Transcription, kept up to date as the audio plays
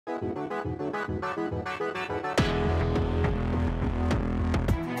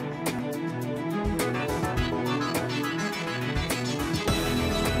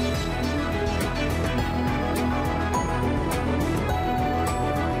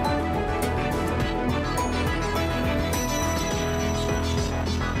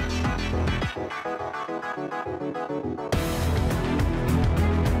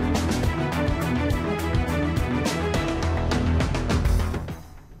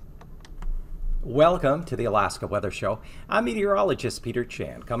Welcome to the Alaska Weather Show. I'm meteorologist Peter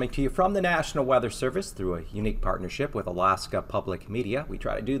Chan, coming to you from the National Weather Service through a unique partnership with Alaska Public Media. We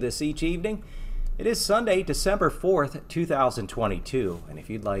try to do this each evening. It is Sunday, December 4th, 2022, and if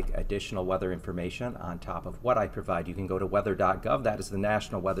you'd like additional weather information on top of what I provide, you can go to weather.gov. That is the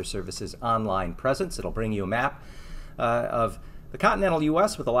National Weather Service's online presence. It'll bring you a map of the continental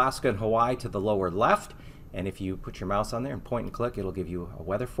U.S. with Alaska and Hawaii to the lower left. And if you put your mouse on there and point and click, it'll give you a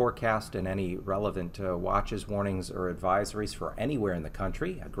weather forecast and any relevant watches, warnings, or advisories for anywhere in the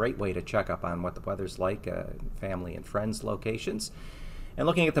country. A great way to check up on what the weather's like, family and friends locations. And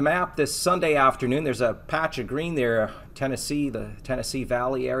looking at the map this Sunday afternoon, there's a patch of green there. Tennessee, the Tennessee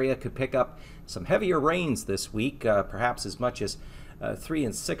Valley area could pick up some heavier rains this week, perhaps as much as 3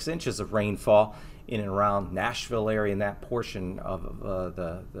 and 6 inches of rainfall in and around Nashville area in that portion of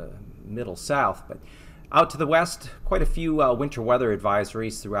the middle South. But out to the west, quite a few winter weather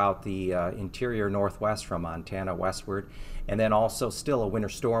advisories throughout the interior northwest from Montana westward, and then also still a winter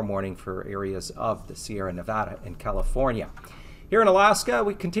storm warning for areas of the Sierra Nevada and California. Here in Alaska,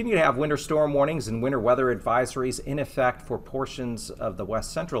 we continue to have winter storm warnings and winter weather advisories in effect for portions of the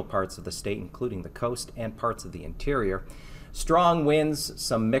west central parts of the state, including the coast and parts of the interior. Strong winds,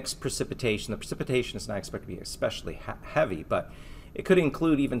 some mixed precipitation. The precipitation is not expected to be especially heavy, but it could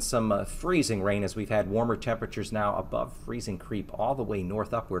include even some freezing rain, as we've had warmer temperatures now above freezing creep all the way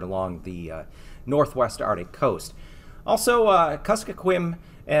north upward along the northwest Arctic coast. Also, Kuskokwim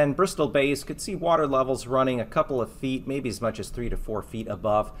and Bristol Bays could see water levels running a couple of feet, maybe as much as 3 to 4 feet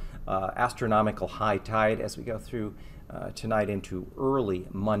above astronomical high tide as we go through tonight into early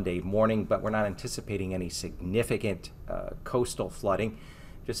Monday morning, but we're not anticipating any significant coastal flooding.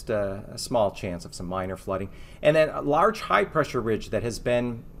 Just a small chance of some minor flooding. And then a large high-pressure ridge that has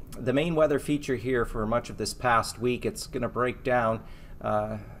been the main weather feature here for much of this past week. It's going to break down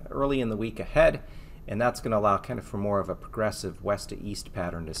early in the week ahead, and that's going to allow kind of for more of a progressive west to east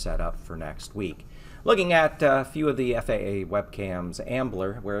pattern to set up for next week. Looking at a few of the FAA webcams,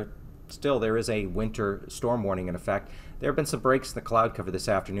 Ambler, where still there is a winter storm warning in effect. There have been some breaks in the cloud cover this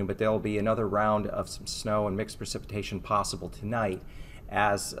afternoon, but there will be another round of some snow and mixed precipitation possible tonight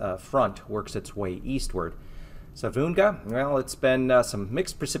as front works its way eastward. Savunga, well, it's been some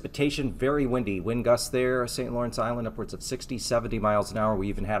mixed precipitation, very windy. Wind gusts there, St. Lawrence Island, upwards of 60, 70 miles an hour. We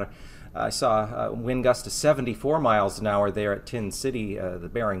even had I saw a wind gust of 74 miles an hour there at Tin City, the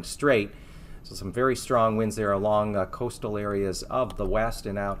Bering Strait. So some very strong winds there along coastal areas of the west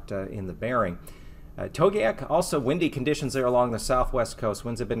and out in the Bering. Togiak, also windy conditions there along the southwest coast.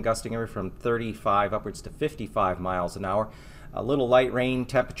 Winds have been gusting anywhere from 35 upwards to 55 miles an hour. A little light rain,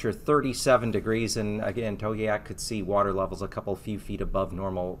 temperature 37 degrees, and again, Togiak could see water levels a few feet above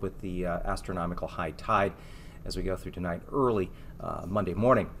normal with the astronomical high tide as we go through tonight early Monday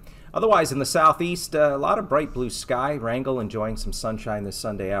morning. Otherwise, in the southeast, a lot of bright blue sky. Wrangell enjoying some sunshine this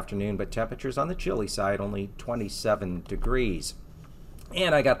Sunday afternoon, but temperatures on the chilly side, only 27 degrees.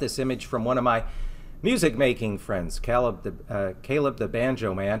 And I got this image from one of my music-making friends, Caleb the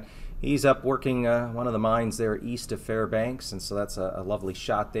Banjo Man. He's up working one of the mines there east of Fairbanks, and so that's a lovely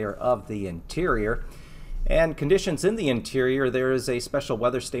shot there of the interior. And conditions in the interior, there is a special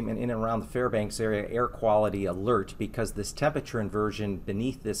weather statement in and around the Fairbanks area, air quality alert, because this temperature inversion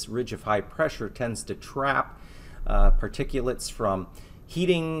beneath this ridge of high pressure tends to trap particulates from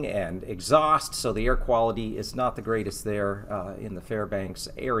heating and exhaust, so the air quality is not the greatest there in the Fairbanks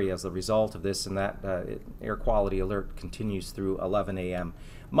area as a result of this, and that air quality alert continues through 11 a.m.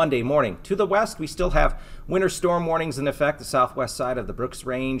 Monday morning. To the west, we still have winter storm warnings in effect, the southwest side of the Brooks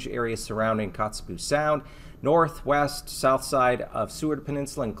Range, areas surrounding Kotzebue Sound, northwest, south side of Seward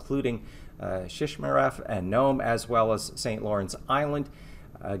Peninsula, including Shishmaref and Nome, as well as St. Lawrence Island.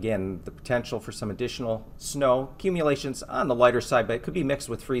 Again, the potential for some additional snow accumulations on the lighter side, but it could be mixed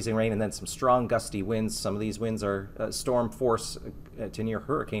with freezing rain and then some strong gusty winds. Some of these winds are storm force to near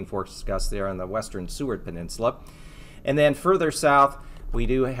hurricane force gusts there on the western Seward Peninsula. And then further south, we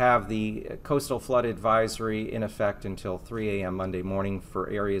do have the coastal flood advisory in effect until 3 a.m. Monday morning for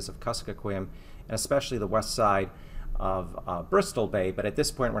areas of Kuskokwim and especially the west side of Bristol Bay, but at this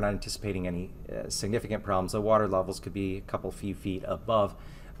point we're not anticipating any significant problems. The water levels could be a few feet above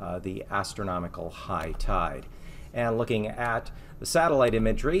the astronomical high tide. And looking at the satellite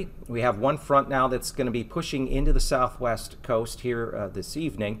imagery, we have one front now that's going to be pushing into the southwest coast here this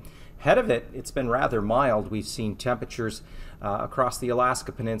evening. Ahead of it, it's been rather mild. We've seen temperatures across the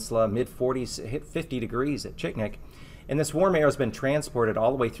Alaska Peninsula, mid-40s, hit 50 degrees at Chiknik. And this warm air has been transported all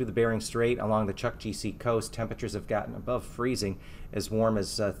the way through the Bering Strait along the Chukchi Sea coast. Temperatures have gotten above freezing, as warm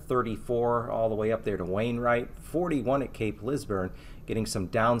as 34 all the way up there to Wainwright, 41 at Cape Lisburne, getting some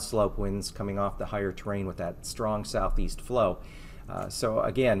downslope winds coming off the higher terrain with that strong southeast flow. So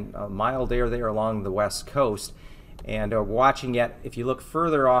again, mild air there along the west coast. And watching yet, if you look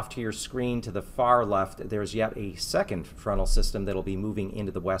further off to your screen to the far left, there's yet a second frontal system that'll be moving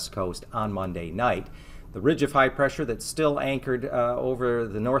into the west coast on Monday night. The ridge of high pressure that's still anchored over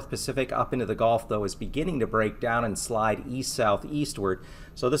the North Pacific up into the Gulf, though, is beginning to break down and slide east-southeastward.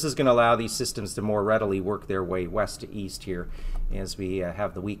 So this is going to allow these systems to more readily work their way west to east here as we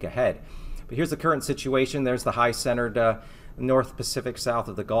have the week ahead. But here's the current situation. There's the high-centered North Pacific south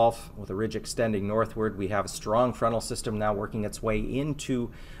of the Gulf with a ridge extending northward. We have a strong frontal system now working its way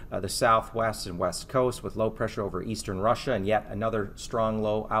into the southwest and west coast with low pressure over eastern Russia, and yet another strong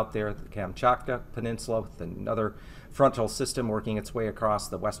low out there at the Kamchatka Peninsula with another frontal system working its way across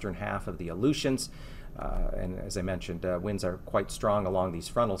the western half of the Aleutians. And as I mentioned, winds are quite strong along these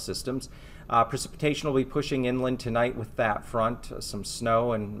frontal systems. Precipitation will be pushing inland tonight with that front, some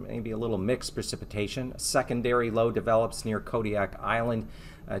snow and maybe a little mixed precipitation. A secondary low develops near Kodiak Island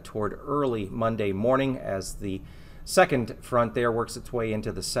toward early Monday morning as the second front there works its way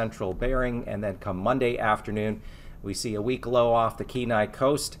into the central Bering, and then come Monday afternoon we see a weak low off the Kenai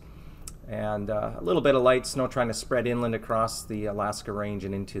coast and a little bit of light snow trying to spread inland across the Alaska Range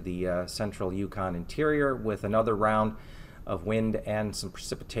and into the central Yukon interior, with another round of wind and some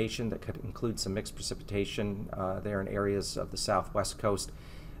precipitation that could include some mixed precipitation there in areas of the southwest coast.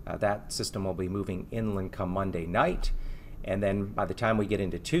 That system will be moving inland come Monday night, and then by the time we get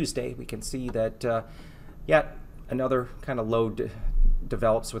into Tuesday we can see that yet another kind of low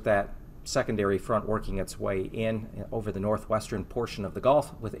develops with that secondary front working its way in over the northwestern portion of the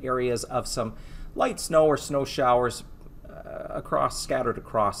Gulf, with areas of some light snow or snow showers scattered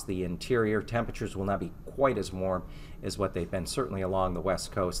across the interior. Temperatures will not be quite as warm as what they've been certainly along the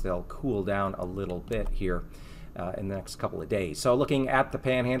west coast. They'll cool down a little bit here in the next couple of days. So looking at the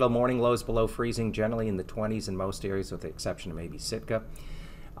Panhandle, morning lows below freezing, generally in the 20s in most areas with the exception of maybe Sitka.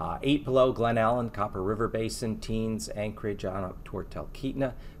 8 below Glen Ellen, Copper River Basin, teens, Anchorage on up toward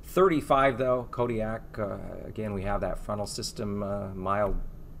Talkeetna. 35 though, Kodiak. Again, we have that frontal system, mild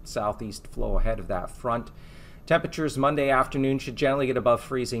southeast flow ahead of that front. Temperatures Monday afternoon should generally get above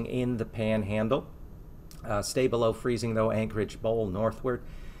freezing in the Panhandle. Stay below freezing though, Anchorage Bowl northward,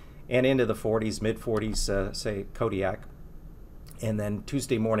 and into the 40s, mid-40s, say Kodiak. And then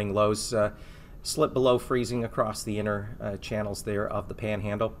Tuesday morning lows slip below freezing across the inner channels there of the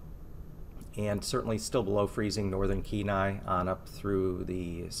Panhandle, and certainly still below freezing northern Kenai on up through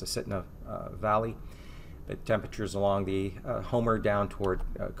the Susitna Valley. But temperatures along the Homer down toward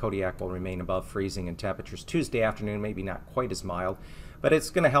Kodiak will remain above freezing, and temperatures Tuesday afternoon maybe not quite as mild, but it's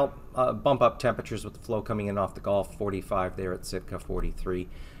going to help bump up temperatures with the flow coming in off the Gulf. 45 there at Sitka, 43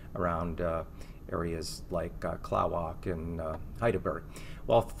 around areas like Klawak and Heidelberg.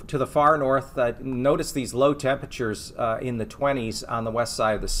 Well, to the far north, notice these low temperatures in the 20s on the west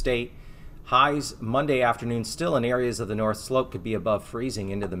side of the state. Highs Monday afternoon still in areas of the North Slope could be above freezing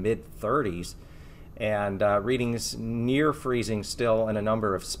into the mid-30s, and readings near freezing still in a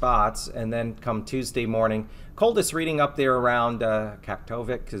number of spots. And then come Tuesday morning, coldest reading up there around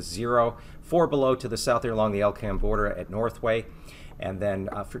Kaktovik is 0, 4 below to the south there along the Elkham border at Northway. And then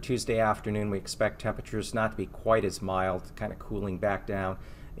for Tuesday afternoon, we expect temperatures not to be quite as mild, kind of cooling back down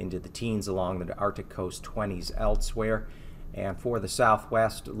into the teens along the Arctic coast, 20s elsewhere. And for the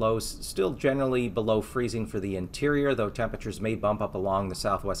southwest, lows still generally below freezing for the interior, though temperatures may bump up along the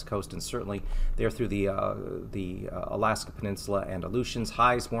southwest coast and certainly there through the Alaska Peninsula and Aleutians.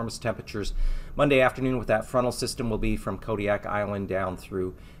 Highs, warmest temperatures Monday afternoon with that frontal system will be from Kodiak Island down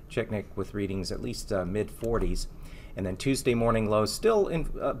through Chiknik with readings at least mid-40s. And then Tuesday morning lows still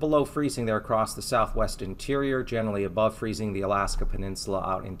below freezing there across the southwest interior, generally above freezing the Alaska Peninsula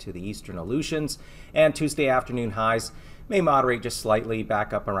out into the eastern Aleutians. And Tuesday afternoon highs may moderate just slightly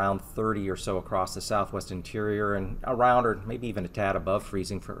back up around 30 or so across the southwest interior, and around or maybe even a tad above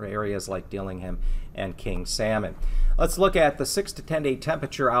freezing for areas like Dillingham and King Salmon. Let's look at the 6 to 10 day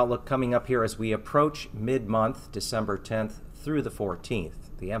temperature outlook coming up here as we approach mid-month, December 10th through the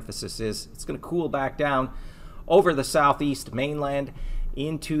 14th. The emphasis is it's going to cool back down over the southeast mainland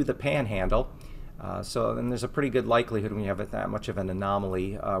into the Panhandle. So then there's a pretty good likelihood when you have that much of an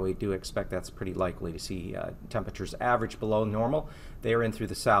anomaly, we do expect that's pretty likely to see temperatures average below normal. They are in through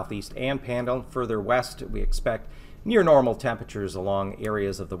the southeast and Panhandle. Further west, we expect near normal temperatures along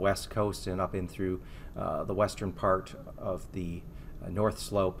areas of the west coast and up in through the western part of the north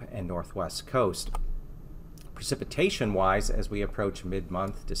slope and northwest coast. Precipitation-wise, as we approach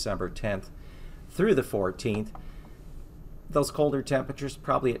mid-month, December 10th through the 14th, those colder temperatures,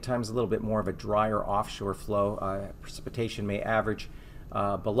 probably at times a little bit more of a drier offshore flow. Precipitation may average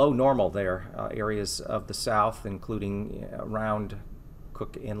below normal there. Areas of the south, including around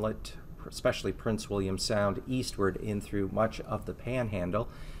Cook Inlet, especially Prince William Sound, eastward in through much of the Panhandle,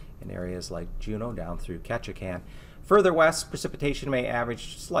 in areas like Juneau down through Ketchikan. Further west, precipitation may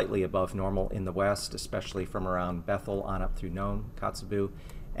average slightly above normal in the west, especially from around Bethel on up through Nome, Kotzebue,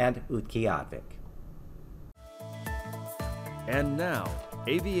 and Utqiagvik. And now,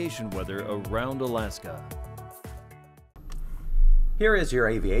 aviation weather around Alaska. Here is your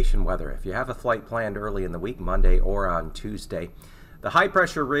aviation weather. If you have a flight planned early in the week, Monday or on Tuesday, the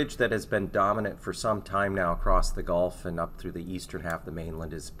high-pressure ridge that has been dominant for some time now across the Gulf and up through the eastern half of the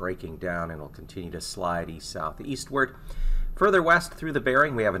mainland is breaking down and will continue to slide east-southeastward. Further west through the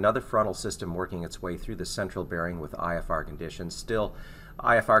Bering, we have another frontal system working its way through the central Bering with IFR conditions. Still,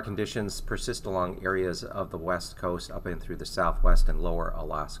 IFR conditions persist along areas of the west coast up in through the southwest and lower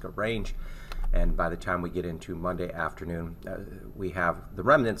Alaska range. And by the time we get into Monday afternoon, we have the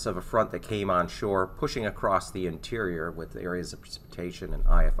remnants of a front that came on shore pushing across the interior with areas of precipitation and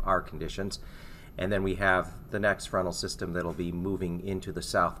IFR conditions. And then we have the next frontal system that'll be moving into the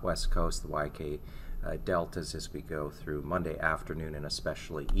southwest coast, the YK deltas, as we go through Monday afternoon and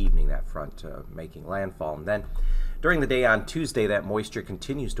especially evening, that front making landfall. And then during the day on Tuesday, that moisture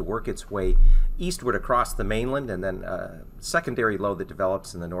continues to work its way eastward across the mainland, and then a secondary low that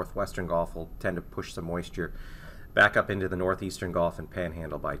develops in the northwestern Gulf will tend to push some moisture back up into the northeastern Gulf and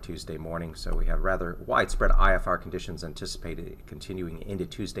Panhandle by Tuesday morning. So we have rather widespread IFR conditions anticipated continuing into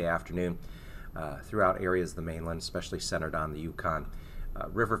Tuesday afternoon throughout areas of the mainland, especially centered on the Yukon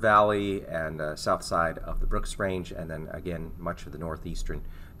River Valley and south side of the Brooks Range, and then again much of the northeastern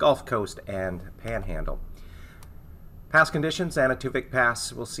Gulf Coast and Panhandle. Pass conditions, Anaktuvik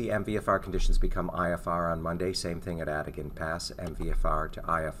Pass, we'll see MVFR conditions become IFR on Monday. Same thing at Adigan Pass, MVFR to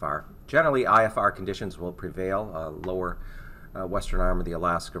IFR. Generally, IFR conditions will prevail, lower western arm of the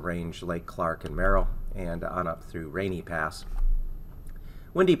Alaska Range, Lake Clark and Merrill, and on up through Rainy Pass.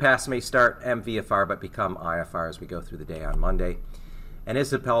 Windy Pass may start MVFR but become IFR as we go through the day on Monday. And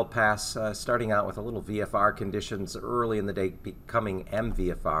Isabel Pass starting out with a little VFR conditions early in the day, becoming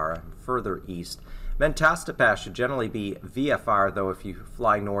MVFR further east. Mentasta Pass should generally be VFR, though if you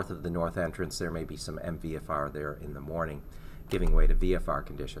fly north of the north entrance, there may be some MVFR there in the morning, giving way to VFR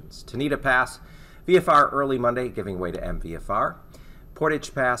conditions. Tanita Pass, VFR early Monday, giving way to MVFR.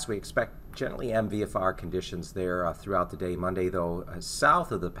 Portage Pass, we expect generally MVFR conditions there throughout the day. Monday, though,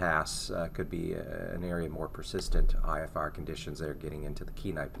 south of the pass could be an area more persistent IFR conditions there getting into the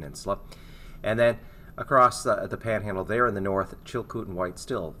Kenai Peninsula. And then across the Panhandle there in the north, Chilkoot and White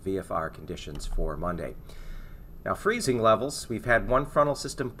still VFR conditions for Monday. Now, freezing levels, we've had one frontal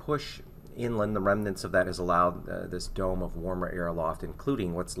system push inland. The remnants of that has allowed this dome of warmer air aloft,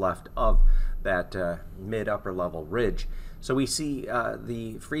 including what's left of that mid-upper level ridge. So we see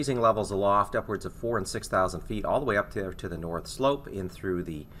the freezing levels aloft upwards of 4,000 and 6,000 feet, all the way up there to the north slope in through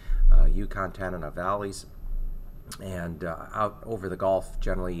the Yukon-Tanana valleys, and out over the Gulf,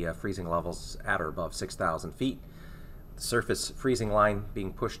 generally freezing levels at or above 6,000 feet. The surface freezing line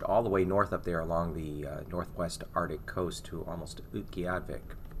being pushed all the way north up there along the northwest Arctic coast to almost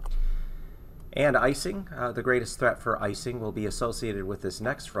Utqiagvik. And icing, the greatest threat for icing will be associated with this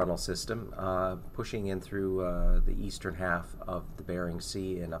next frontal system, pushing in through the eastern half of the Bering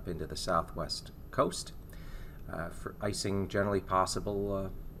Sea and up into the southwest coast. For icing generally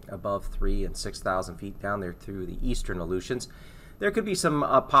possible above 3,000 and 6,000 feet down there through the eastern Aleutians. There could be some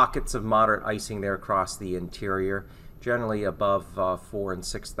pockets of moderate icing there across the interior, generally above 4,000 and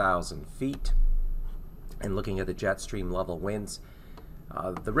 6,000 feet. And looking at the jet stream level winds,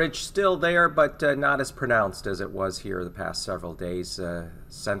 the ridge still there, but not as pronounced as it was here the past several days,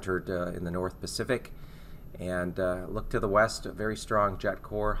 centered in the North Pacific. And look to the west, a very strong jet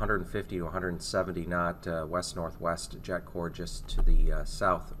core, 150 to 170 knot west-northwest jet core just to the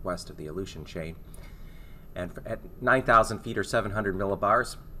southwest of the Aleutian chain. And at 9,000 feet or 700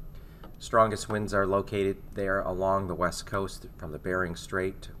 millibars, strongest winds are located there along the west coast from the Bering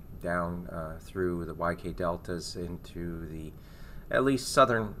Strait down through the YK deltas into the at least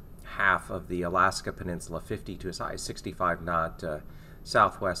southern half of the Alaska Peninsula, 50 to as high as 65 knot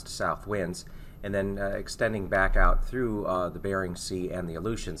southwest south winds. and then extending back out through the Bering Sea and the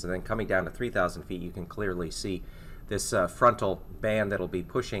Aleutians. And then coming down to 3,000 feet, you can clearly see this frontal band that'll be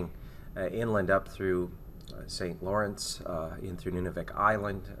pushing inland up through St. Lawrence, in through Nunavik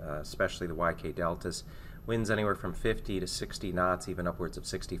Island, especially the YK deltas. Winds anywhere from 50 to 60 knots, even upwards of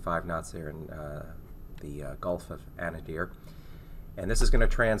 65 knots there in the Gulf of Anadyr. And this is going to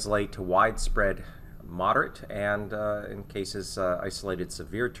translate to widespread moderate and, in cases, isolated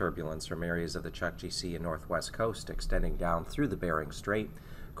severe turbulence from areas of the Chukchi Sea and northwest coast, extending down through the Bering Strait,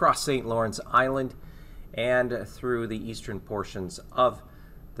 across St. Lawrence Island, and through the eastern portions of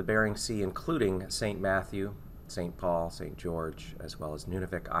the Bering Sea, including St. Matthew, St. Paul, St. George, as well as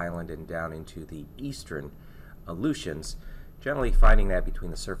Nunavik Island, and down into the eastern Aleutians, generally finding that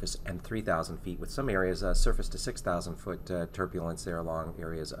between the surface and 3,000 feet, with some areas surface to 6,000 foot turbulence there along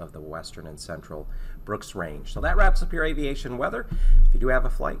areas of the western and central Brooks Range. So that wraps up your aviation weather. If you do have a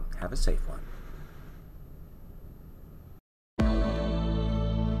flight, have a safe one.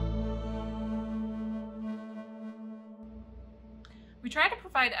 We try to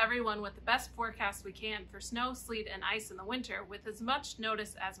provide everyone with the best forecast we can for snow, sleet, and ice in the winter with as much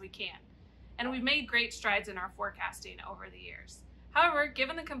notice as we can. And we've made great strides in our forecasting over the years. However,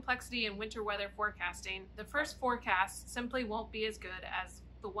 given the complexity in winter weather forecasting, the first forecast simply won't be as good as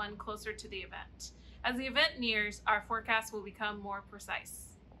the one closer to the event. As the event nears, our forecasts will become more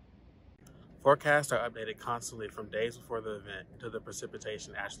precise. Forecasts are updated constantly from days before the event until the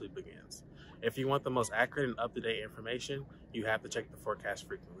precipitation actually begins. If you want the most accurate and up-to-date information, you have to check the forecast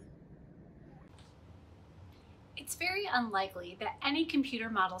frequently. It's very unlikely that any computer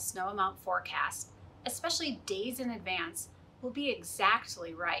model snow amount forecast, especially days in advance, will be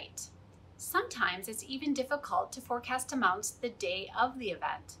exactly right. Sometimes it's even difficult to forecast amounts the day of the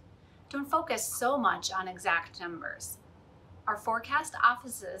event. Don't focus so much on exact numbers. Our forecast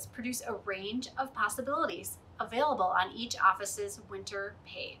offices produce a range of possibilities available on each office's winter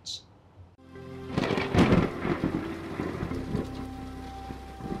page.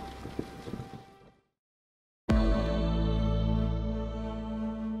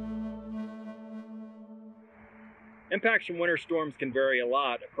 Impacts from winter storms can vary a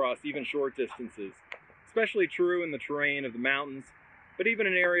lot across even short distances, especially true in the terrain of the mountains, but even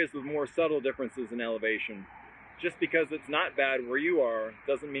in areas with more subtle differences in elevation. Just because it's not bad where you are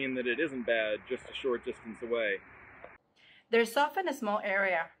doesn't mean that it isn't bad just a short distance away. There's often a small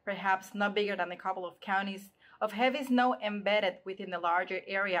area, perhaps not bigger than a couple of counties, of heavy snow embedded within the larger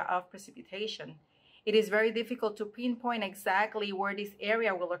area of precipitation. It is very difficult to pinpoint exactly where this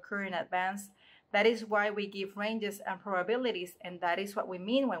area will occur in advance. That is why we give ranges and probabilities, and that is what we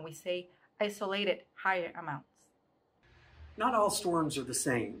mean when we say isolated higher amounts. Not all storms are the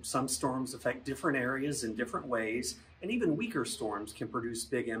same. Some storms affect different areas in different ways, and even weaker storms can produce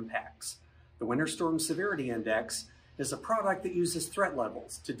big impacts. The Winter Storm Severity Index is a product that uses threat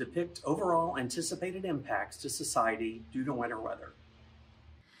levels to depict overall anticipated impacts to society due to winter weather.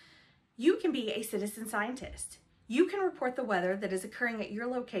 You can be a citizen scientist. You can report the weather that is occurring at your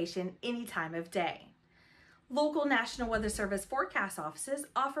location any time of day. Local National Weather Service forecast offices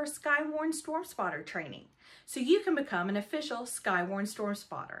offer Skywarn Storm Spotter training, so you can become an official Skywarn Storm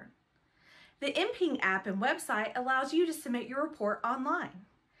Spotter. The MPing app and website allows you to submit your report online.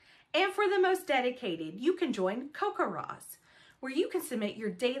 And for the most dedicated, you can join AKwx, where you can submit your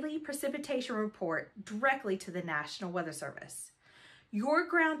daily precipitation report directly to the National Weather Service. Your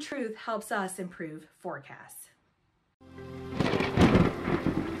ground truth helps us improve forecasts.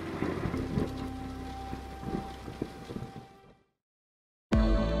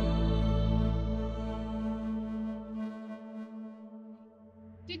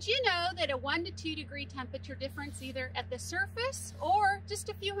 Did you know that a 1 to 2 degree temperature difference either at the surface or just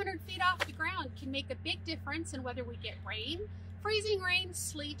a few hundred feet off the ground can make a big difference in whether we get rain, freezing rain,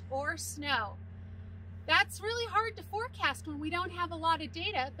 sleet, or snow? That's really hard to forecast when we don't have a lot of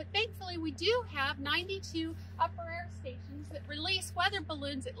data, but thankfully we do have 92 upper air stations that release weather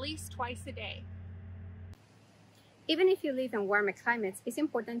balloons at least twice a day. Even if you live in warmer climates, it's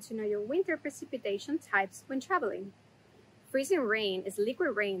important to know your winter precipitation types when traveling. Freezing rain is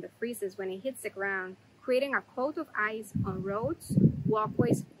liquid rain that freezes when it hits the ground, creating a coat of ice on roads,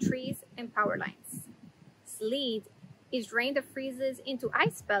 walkways, trees, and power lines. Sleet is rain that freezes into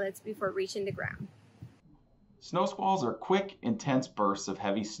ice pellets before reaching the ground. Snow squalls are quick, intense bursts of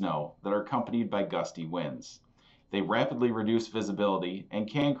heavy snow that are accompanied by gusty winds. They rapidly reduce visibility and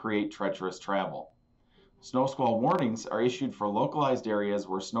can create treacherous travel. Snow squall warnings are issued for localized areas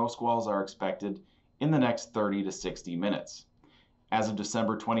where snow squalls are expected in the next 30 to 60 minutes. As of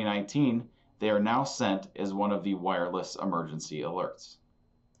December 2019, they are now sent as one of the wireless emergency alerts.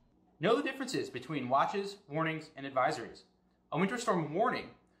 Know the differences between watches, warnings, and advisories. A winter storm warning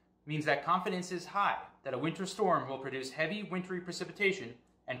means that confidence is high that a winter storm will produce heavy wintry precipitation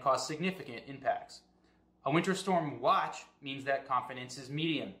and cause significant impacts. A winter storm watch means that confidence is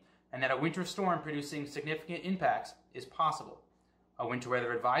medium and that a winter storm producing significant impacts is possible. A winter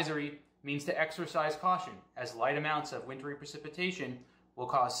weather advisory means to exercise caution, as light amounts of wintry precipitation will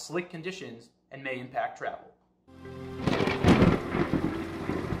cause slick conditions and may impact travel.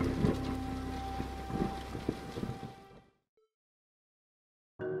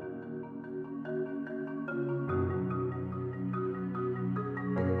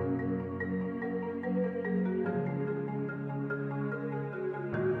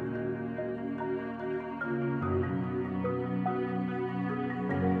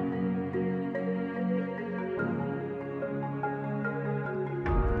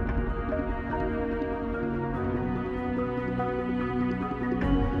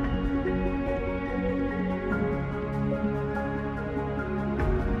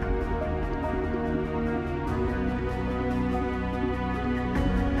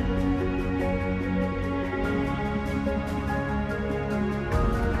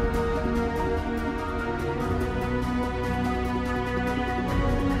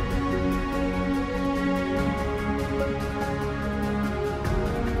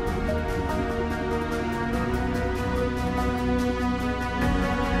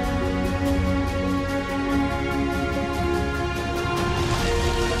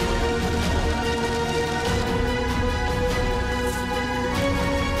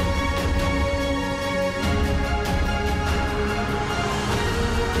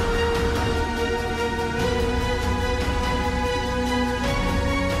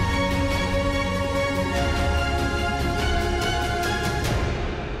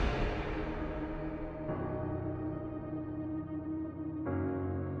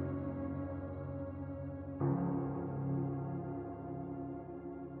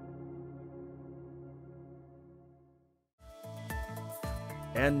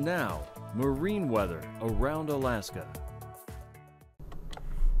 And now, marine weather around Alaska.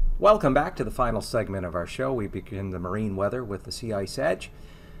 Welcome back to the final segment of our show. We begin the marine weather with the sea ice edge.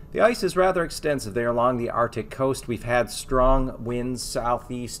 The ice is rather extensive there along the Arctic coast. We've had strong winds,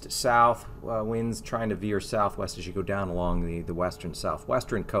 southeast, south winds trying to veer southwest as you go down along the western,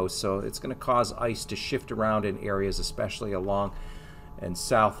 southwestern coast. So it's going to cause ice to shift around in areas, especially along and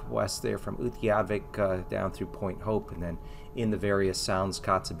southwest there from Utqiagvik down through Point Hope, and then in the various sounds,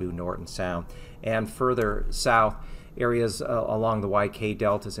 Kotzebue, Norton Sound, and further south areas along the YK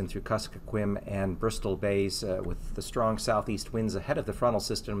deltas and through Kuskokwim and Bristol Bays with the strong southeast winds ahead of the frontal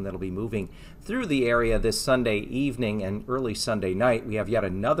system that'll be moving through the area this Sunday evening and early Sunday night. We have yet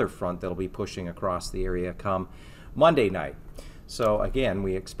another front that'll be pushing across the area come Monday night. So again,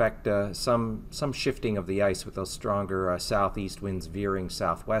 we expect some shifting of the ice with those stronger southeast winds veering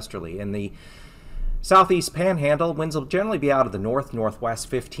southwesterly. In the southeast panhandle, winds will generally be out of the north-northwest,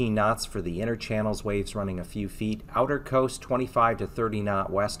 15 knots for the inner channels, waves running a few feet. Outer coast, 25 to 30 knot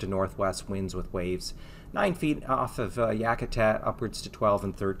west to northwest winds with waves 9 feet off of Yakutat, upwards to 12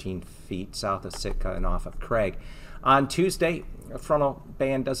 and 13 feet south of Sitka and off of Craig. On Tuesday, a frontal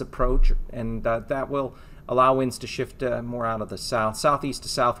band does approach, and that will allow winds to shift more out of the south. Southeast to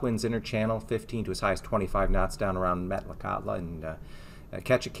south winds inner channel, 15 to as high as 25 knots down around Metlakatla and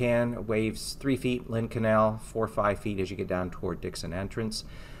Ketchikan. Waves 3 feet, Lynn Canal 4 or 5 feet as you get down toward Dixon Entrance.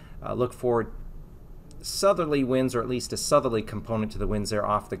 Look for southerly winds, or at least a southerly component to the winds there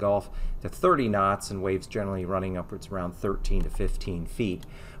off the Gulf, to 30 knots, and waves generally running upwards around 13 to 15 feet.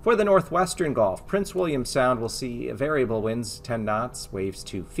 For the northwestern Gulf, Prince William Sound will see variable winds, 10 knots, waves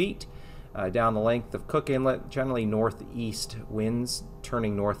 2 feet. Down the length of Cook Inlet, generally northeast winds,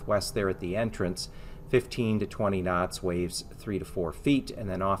 turning northwest there at the entrance, 15 to 20 knots, waves 3 to 4 feet. And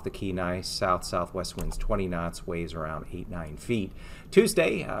then off the Kenai, south-southwest winds 20 knots, waves around 8-9 feet.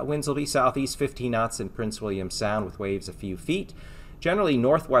 Tuesday, winds will be southeast 15 knots in Prince William Sound with waves a few feet. Generally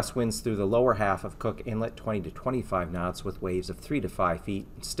northwest winds through the lower half of Cook Inlet, 20 to 25 knots with waves of 3 to 5 feet.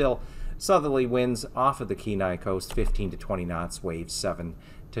 Still southerly winds off of the Kenai coast, 15 to 20 knots, waves 7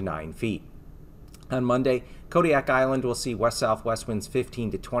 to 9 feet. On Monday, Kodiak Island will see west-southwest winds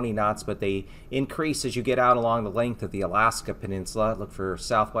 15 to 20 knots, but they increase as you get out along the length of the Alaska Peninsula. Look for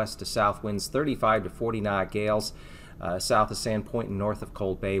southwest to south winds 35 to 40 knot gales south of Sand Point and north of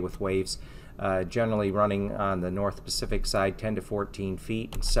Cold Bay with waves generally running on the North Pacific side 10 to 14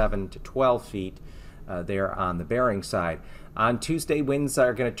 feet and 7 to 12 feet there on the Bering side. On Tuesday, winds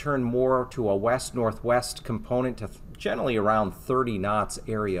are going to turn more to a west-northwest component to generally around 30 knots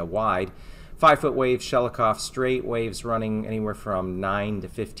area wide. 5-foot wave, Shelikof Strait, waves running anywhere from 9 to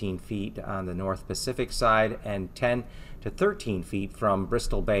 15 feet on the North Pacific side and 10 to 13 feet from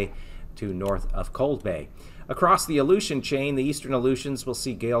Bristol Bay to north of Cold Bay. Across the Aleutian chain, the eastern Aleutians will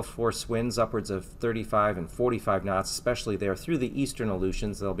see gale force winds upwards of 35 and 45 knots, especially there through the eastern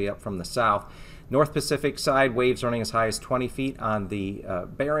Aleutians. They'll be up from the south. North Pacific side, waves running as high as 20 feet. On the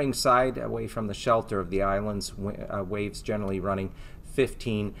Bering side, away from the shelter of the islands, waves generally running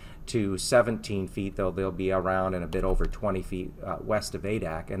 15 to 17 feet, though they'll be around and a bit over 20 feet west of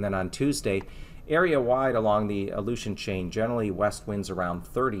Adak. And then on Tuesday, area-wide along the Aleutian chain, generally west winds around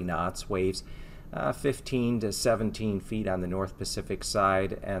 30 knots, waves 15 to 17 feet on the North Pacific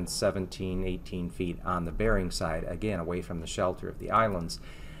side and 17, 18 feet on the Bering side, again away from the shelter of the islands.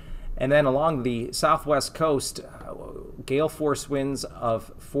 And then along the southwest coast, gale force winds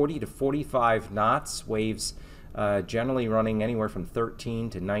of 40 to 45 knots, waves generally running anywhere from 13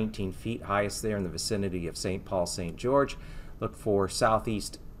 to 19 feet, highest there in the vicinity of St. Paul, St. George. Look for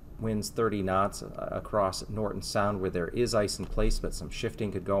southeast winds 30 knots across Norton Sound where there is ice in place, but some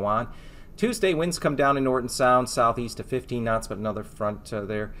shifting could go on. Tuesday, winds come down in Norton Sound, southeast to 15 knots, but another front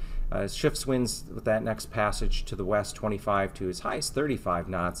there. Shifts winds with that next passage to the west, 25 to as high as 35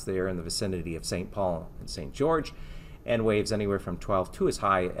 knots there in the vicinity of St. Paul and St. George, and waves anywhere from 12 to as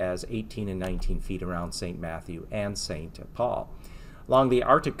high as 18 and 19 feet around St. Matthew and St. Paul. Along the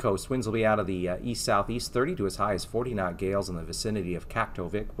Arctic coast, winds will be out of the east-southeast, 30 to as high as 40-knot gales in the vicinity of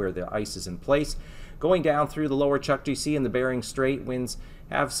Kaktovik, where the ice is in place. Going down through the lower Chukchi Sea and the Bering Strait, winds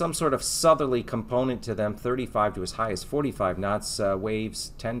have some sort of southerly component to them, 35 to as high as 45 knots,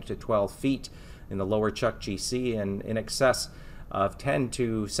 waves 10 to 12 feet in the lower Chukchi Sea and in excess of 10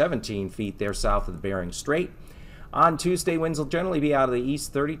 to 17 feet there south of the Bering Strait. On Tuesday, winds will generally be out of the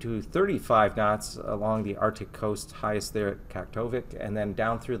east, 30 to 35 knots along the Arctic coast, highest there at Kaktovik, and then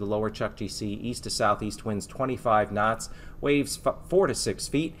down through the lower Chukchi Sea, east to southeast winds 25 knots, waves 4 to 6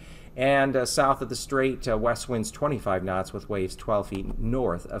 feet, and south of the strait, west winds 25 knots with waves 12 feet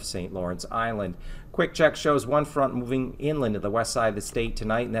north of St. Lawrence Island. Quick check shows one front moving inland to the west side of the state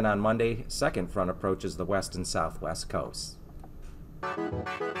tonight, and then on Monday, second front approaches the west and southwest coasts.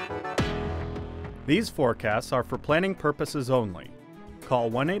 These forecasts are for planning purposes only. Call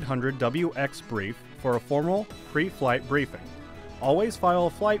 1-800-WX-BRIEF for a formal pre-flight briefing. Always file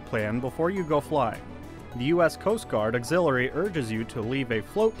a flight plan before you go flying. The U.S. Coast Guard Auxiliary urges you to leave a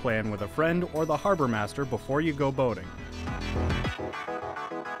float plan with a friend or the harbor master before you go boating.